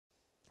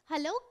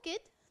Hello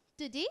kid,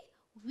 today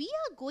we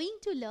are going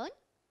to learn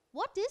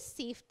what is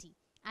safety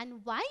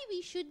and why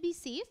we should be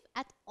safe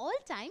at all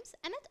times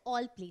and at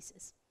all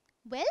places.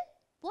 Well,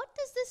 what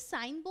does this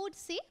signboard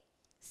say?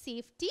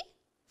 Safety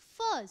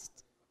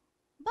first.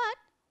 But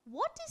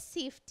what is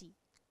safety?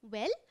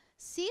 Well,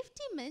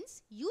 safety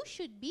means you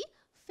should be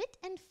fit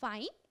and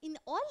fine in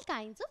all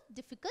kinds of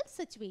difficult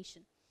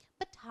situations.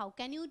 But how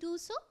can you do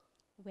so?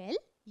 Well,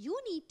 you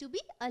need to be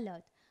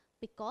alert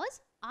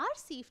because our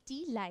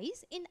safety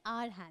lies in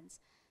our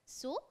hands.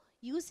 So,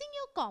 using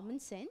your common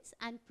sense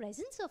and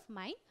presence of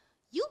mind,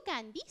 you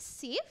can be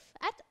safe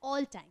at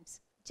all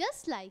times,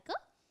 just like a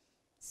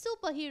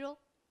superhero.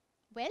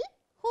 Well,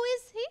 who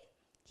is he?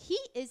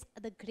 He is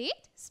the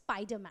great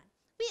Spider-Man.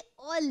 We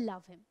all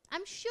love him.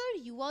 I'm sure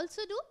you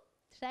also do,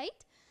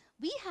 right?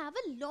 We have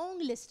a long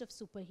list of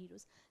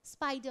superheroes.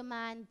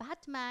 Spider-Man,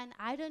 Batman,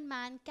 Iron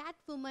Man,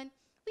 Catwoman.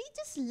 We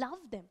just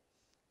love them.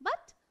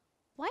 But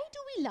why do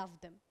we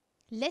love them?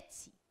 Let's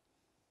see.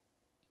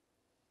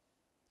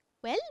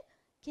 Well,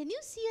 can you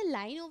see a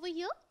line over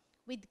here?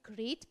 With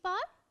great power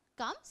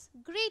comes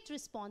great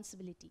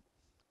responsibility.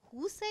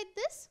 Who said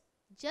this?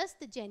 Just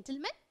the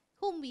gentleman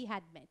whom we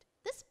had met,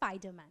 the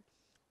Spider-Man.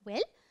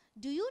 Well,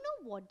 do you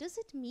know what does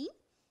it mean?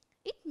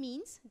 It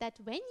means that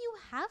when you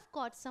have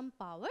got some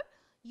power,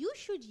 you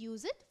should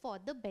use it for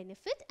the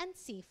benefit and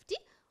safety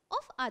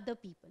of other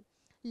people.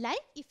 Like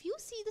if you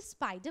see the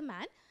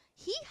Spider-Man,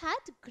 he had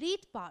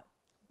great power.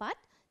 But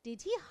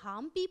did he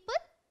harm people?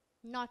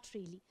 Not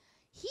really.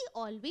 He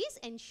always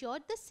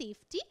ensured the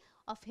safety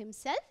of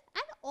himself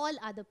and all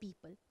other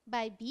people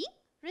by being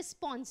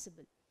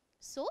responsible.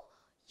 So,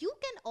 you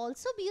can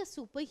also be a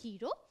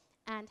superhero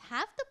and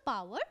have the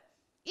power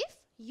if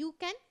you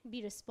can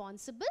be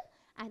responsible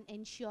and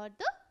ensure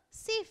the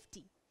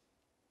safety.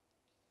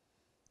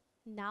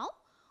 Now,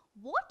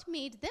 what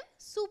made them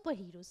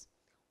superheroes?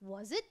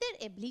 Was it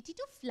their ability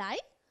to fly?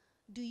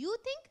 Do you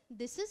think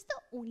this is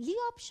the only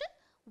option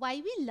why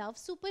we love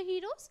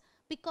superheroes?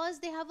 Because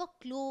they have a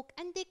cloak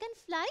and they can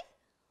fly?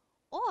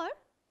 Or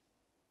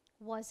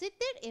was it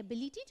their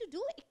ability to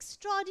do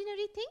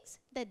extraordinary things,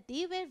 that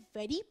they were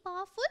very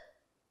powerful?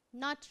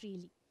 Not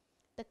really.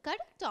 The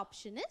correct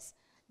option is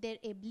their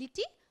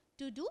ability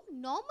to do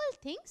normal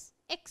things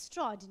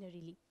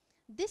extraordinarily.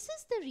 This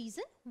is the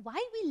reason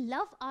why we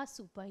love our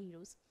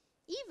superheroes.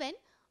 Even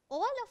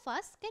all of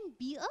us can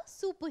be a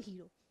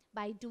superhero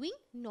by doing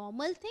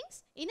normal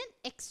things in an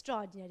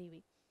extraordinary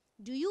way.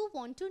 Do you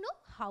want to know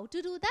how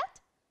to do that?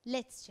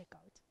 Let's check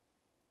out.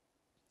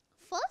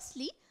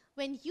 Firstly,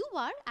 when you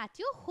are at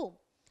your home,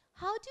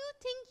 how do you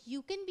think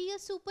you can be a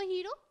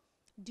superhero?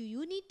 Do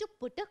you need to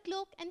put a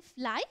cloak and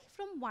fly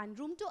from one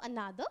room to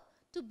another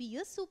to be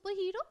a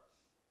superhero?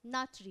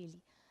 Not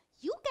really.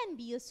 You can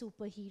be a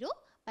superhero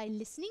by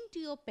listening to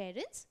your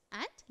parents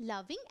and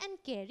loving and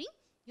caring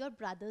your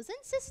brothers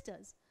and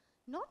sisters.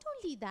 Not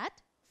only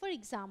that, for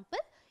example,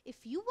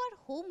 if you are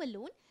home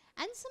alone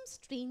and some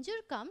stranger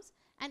comes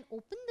and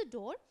open the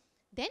door,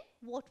 then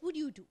what would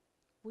you do?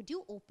 Would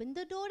you open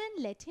the door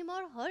and let him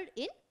or her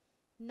in?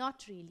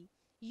 Not really.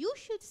 You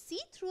should see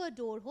through a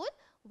door hole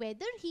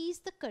whether he is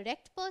the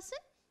correct person,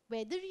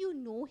 whether you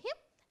know him,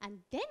 and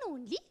then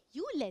only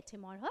you let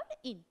him or her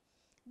in.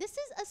 This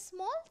is a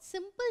small,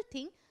 simple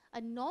thing,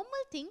 a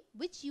normal thing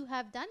which you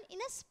have done in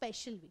a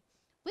special way,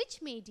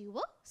 which made you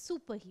a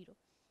superhero.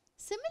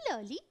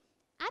 Similarly,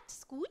 at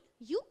school,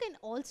 you can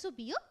also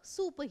be a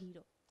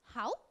superhero.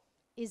 How?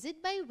 Is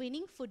it by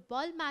winning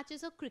football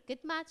matches or cricket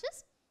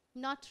matches?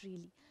 Not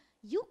really.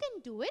 You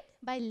can do it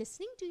by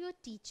listening to your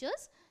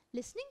teachers,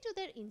 listening to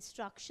their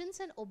instructions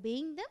and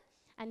obeying them,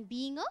 and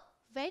being a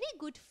very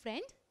good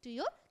friend to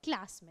your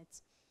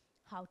classmates.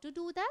 How to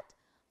do that?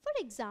 For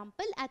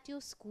example, at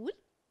your school,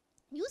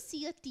 you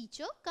see a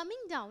teacher coming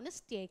down a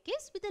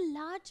staircase with a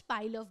large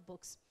pile of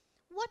books.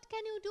 What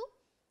can you do?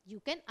 You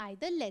can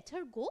either let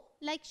her go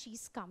like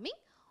she's coming,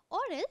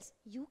 or else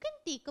you can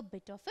take a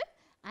bit of it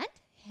and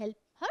help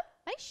her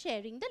by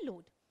sharing the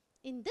load.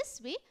 In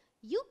this way,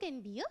 you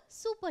can be a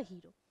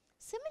superhero.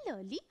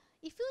 Similarly,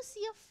 if you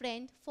see a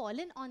friend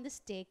fallen on the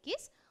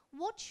staircase,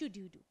 what should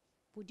you do?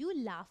 Would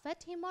you laugh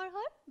at him or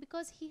her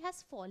because he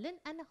has fallen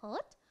and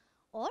hurt?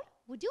 Or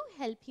would you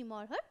help him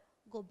or her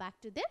go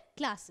back to their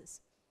classes?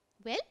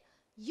 Well,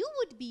 you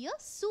would be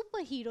a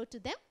superhero to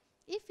them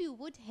if you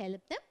would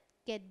help them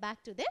get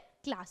back to their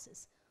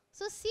classes.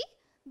 So see,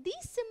 these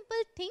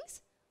simple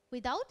things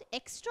without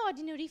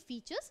extraordinary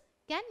features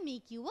can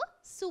make you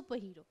a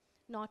superhero,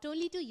 not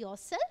only to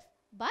yourself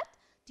but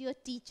to your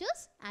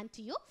teachers and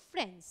to your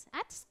friends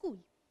at school.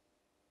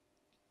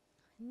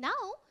 Now,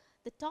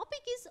 the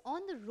topic is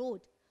on the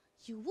road.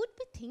 You would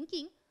be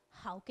thinking,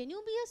 how can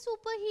you be a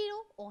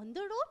superhero on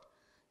the road?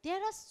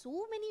 There are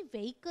so many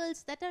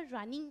vehicles that are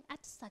running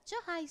at such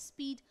a high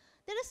speed.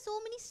 There are so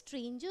many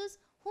strangers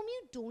whom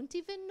you don't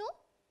even know.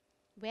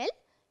 Well,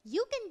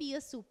 you can be a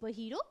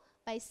superhero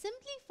by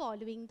simply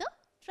following the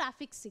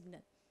traffic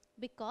signal,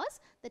 because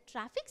the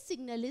traffic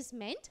signal is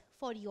meant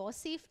for your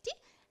safety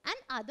and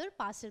other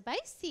passerby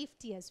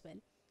safety as well.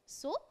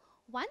 So,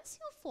 once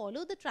you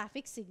follow the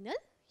traffic signal,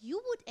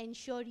 you would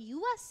ensure you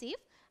are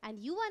safe and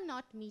you are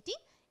not meeting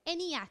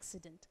any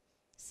accident.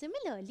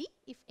 Similarly,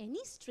 if any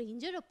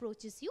stranger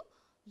approaches you,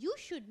 you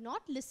should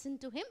not listen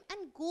to him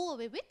and go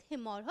away with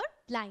him or her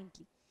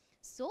blindly.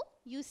 So,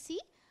 you see,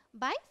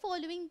 by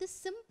following the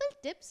simple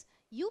tips,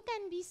 you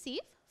can be safe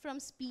from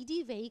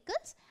speedy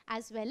vehicles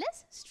as well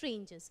as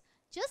strangers,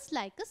 just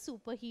like a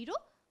superhero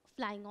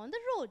flying on the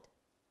road.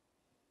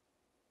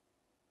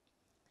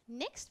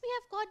 Next, we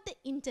have got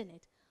the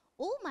internet.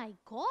 Oh my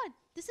God,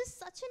 this is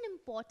such an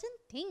important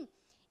thing.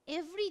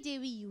 Every day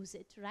we use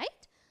it,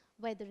 right?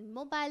 Whether in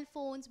mobile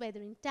phones, whether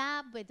in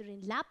tab, whether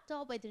in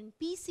laptop, whether in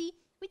PC,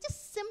 we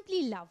just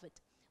simply love it.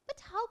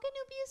 But how can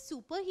you be a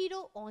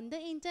superhero on the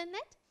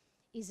internet?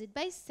 Is it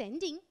by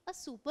sending a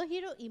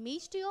superhero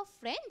image to your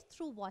friend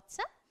through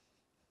WhatsApp?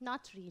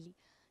 Not really.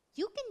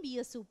 You can be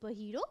a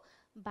superhero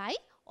by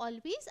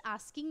always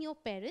asking your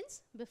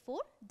parents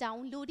before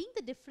downloading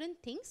the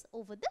different things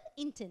over the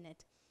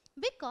internet,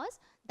 because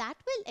that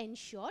will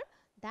ensure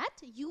that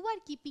you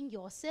are keeping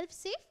yourself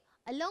safe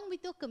along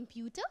with your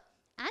computer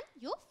and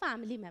your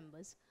family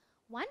members.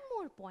 One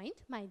more point,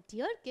 my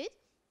dear kid,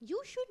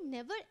 you should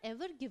never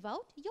ever give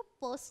out your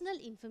personal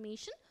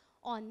information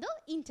on the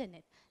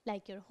internet,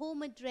 like your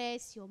home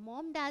address, your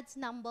dad's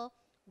number.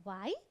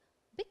 Why?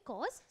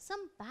 Because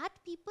some bad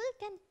people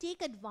can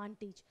take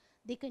advantage.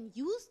 They can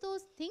use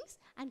those things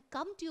and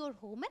come to your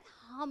home and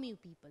harm you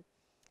people.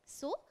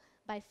 So,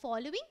 by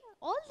following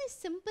all these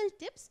simple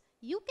tips,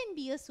 you can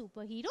be a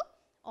superhero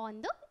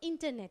on the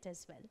internet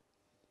as well.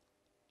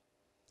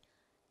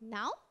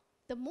 Now,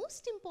 the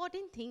most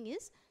important thing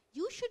is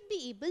you should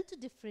be able to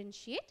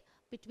differentiate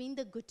between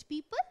the good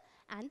people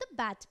and the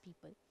bad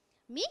people.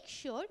 Make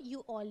sure you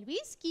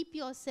always keep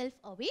yourself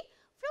away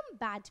from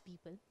bad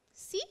people.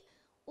 See,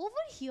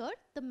 over here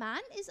the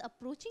man is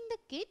approaching the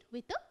kid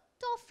with a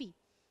toffee.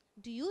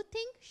 Do you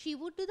think she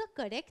would do the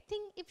correct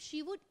thing if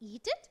she would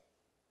eat it?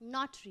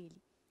 Not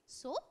really.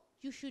 So,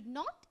 you should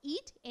not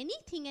eat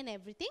anything and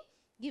everything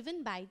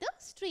given by the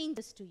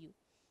strangers to you.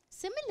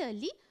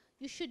 Similarly,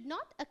 you should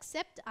not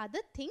accept other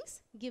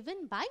things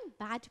given by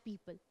bad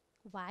people.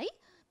 Why?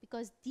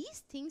 Because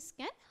these things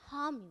can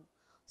harm you.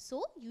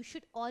 So, you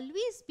should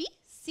always be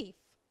safe.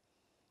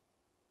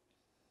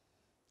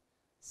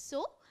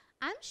 So,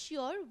 I'm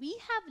sure we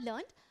have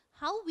learned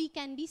how we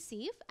can be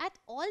safe at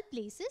all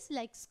places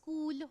like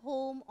school,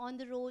 home, on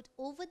the road,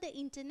 over the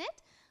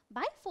internet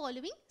by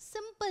following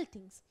simple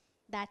things.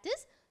 That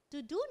is,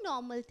 to do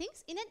normal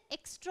things in an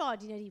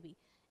extraordinary way.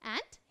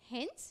 And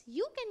hence,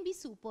 you can be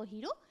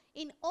superhero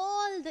in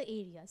all the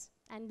areas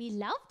and be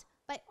loved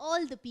by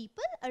all the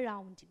people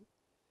around you.